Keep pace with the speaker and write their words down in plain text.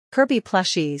Kirby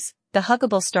Plushies, the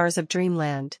huggable stars of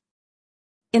dreamland.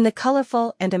 In the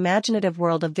colorful and imaginative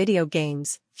world of video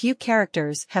games, few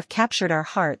characters have captured our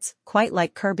hearts quite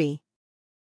like Kirby.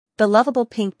 The lovable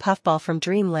pink puffball from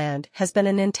Dreamland has been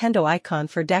a Nintendo icon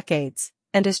for decades,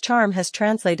 and his charm has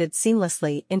translated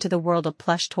seamlessly into the world of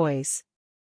plush toys.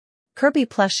 Kirby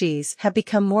Plushies have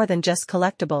become more than just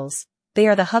collectibles. They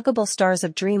are the huggable stars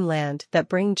of Dreamland that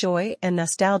bring joy and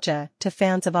nostalgia to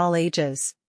fans of all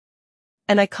ages.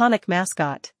 An iconic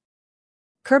mascot.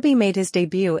 Kirby made his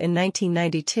debut in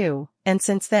 1992, and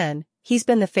since then, he's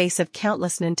been the face of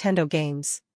countless Nintendo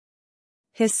games.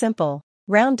 His simple,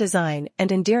 round design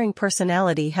and endearing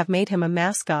personality have made him a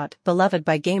mascot beloved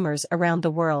by gamers around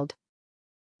the world.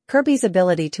 Kirby's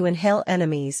ability to inhale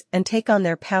enemies and take on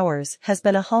their powers has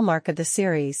been a hallmark of the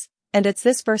series, and it's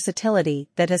this versatility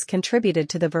that has contributed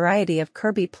to the variety of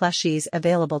Kirby plushies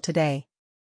available today.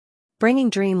 Bringing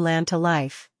Dreamland to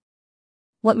life.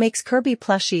 What makes Kirby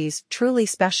plushies truly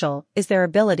special is their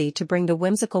ability to bring the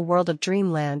whimsical world of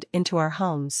Dreamland into our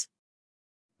homes.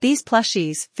 These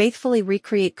plushies faithfully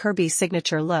recreate Kirby's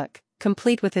signature look,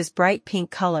 complete with his bright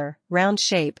pink color, round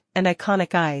shape, and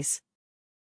iconic eyes.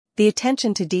 The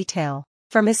attention to detail,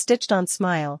 from his stitched-on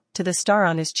smile to the star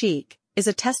on his cheek, is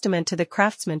a testament to the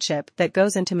craftsmanship that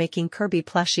goes into making Kirby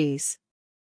plushies.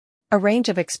 A range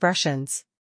of expressions.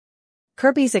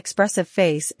 Kirby's expressive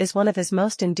face is one of his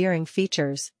most endearing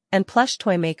features, and plush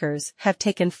toy makers have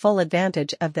taken full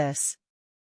advantage of this.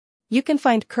 You can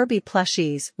find Kirby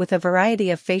plushies with a variety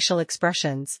of facial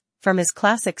expressions, from his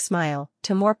classic smile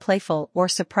to more playful or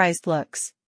surprised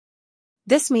looks.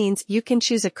 This means you can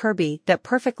choose a Kirby that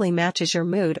perfectly matches your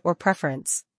mood or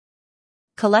preference.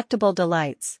 Collectible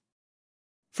delights.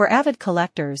 For avid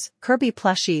collectors, Kirby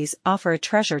plushies offer a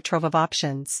treasure trove of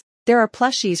options. There are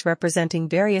plushies representing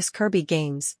various Kirby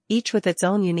games, each with its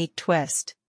own unique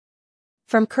twist.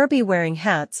 From Kirby wearing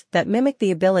hats that mimic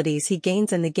the abilities he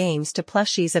gains in the games to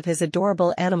plushies of his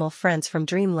adorable animal friends from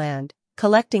Dreamland,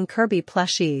 collecting Kirby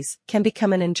plushies can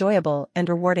become an enjoyable and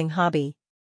rewarding hobby.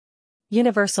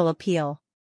 Universal appeal.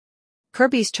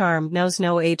 Kirby's charm knows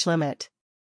no age limit.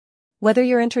 Whether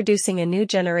you're introducing a new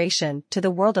generation to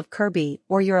the world of Kirby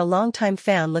or you're a longtime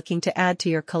fan looking to add to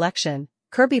your collection,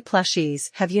 Kirby plushies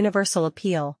have universal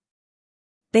appeal.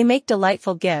 They make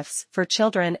delightful gifts for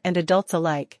children and adults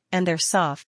alike, and their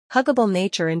soft, huggable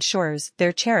nature ensures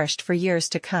they're cherished for years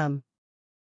to come.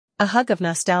 A hug of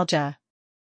nostalgia.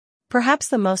 Perhaps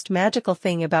the most magical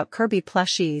thing about Kirby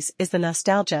plushies is the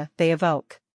nostalgia they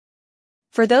evoke.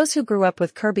 For those who grew up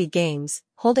with Kirby games,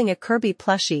 holding a Kirby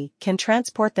plushie can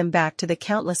transport them back to the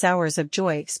countless hours of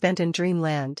joy spent in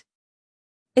Dreamland.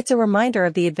 It's a reminder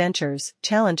of the adventures,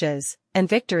 challenges, and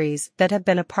victories that have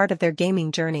been a part of their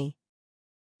gaming journey.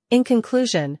 In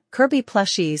conclusion, Kirby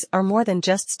plushies are more than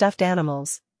just stuffed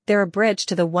animals. They're a bridge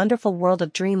to the wonderful world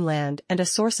of Dreamland and a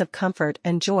source of comfort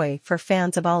and joy for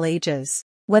fans of all ages.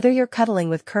 Whether you're cuddling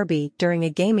with Kirby during a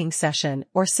gaming session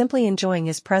or simply enjoying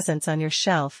his presence on your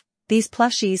shelf, these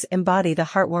plushies embody the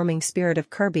heartwarming spirit of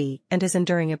Kirby and his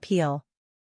enduring appeal.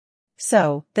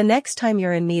 So, the next time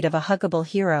you're in need of a huggable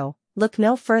hero, look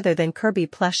no further than Kirby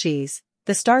plushies,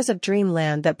 the stars of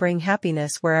Dreamland that bring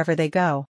happiness wherever they go.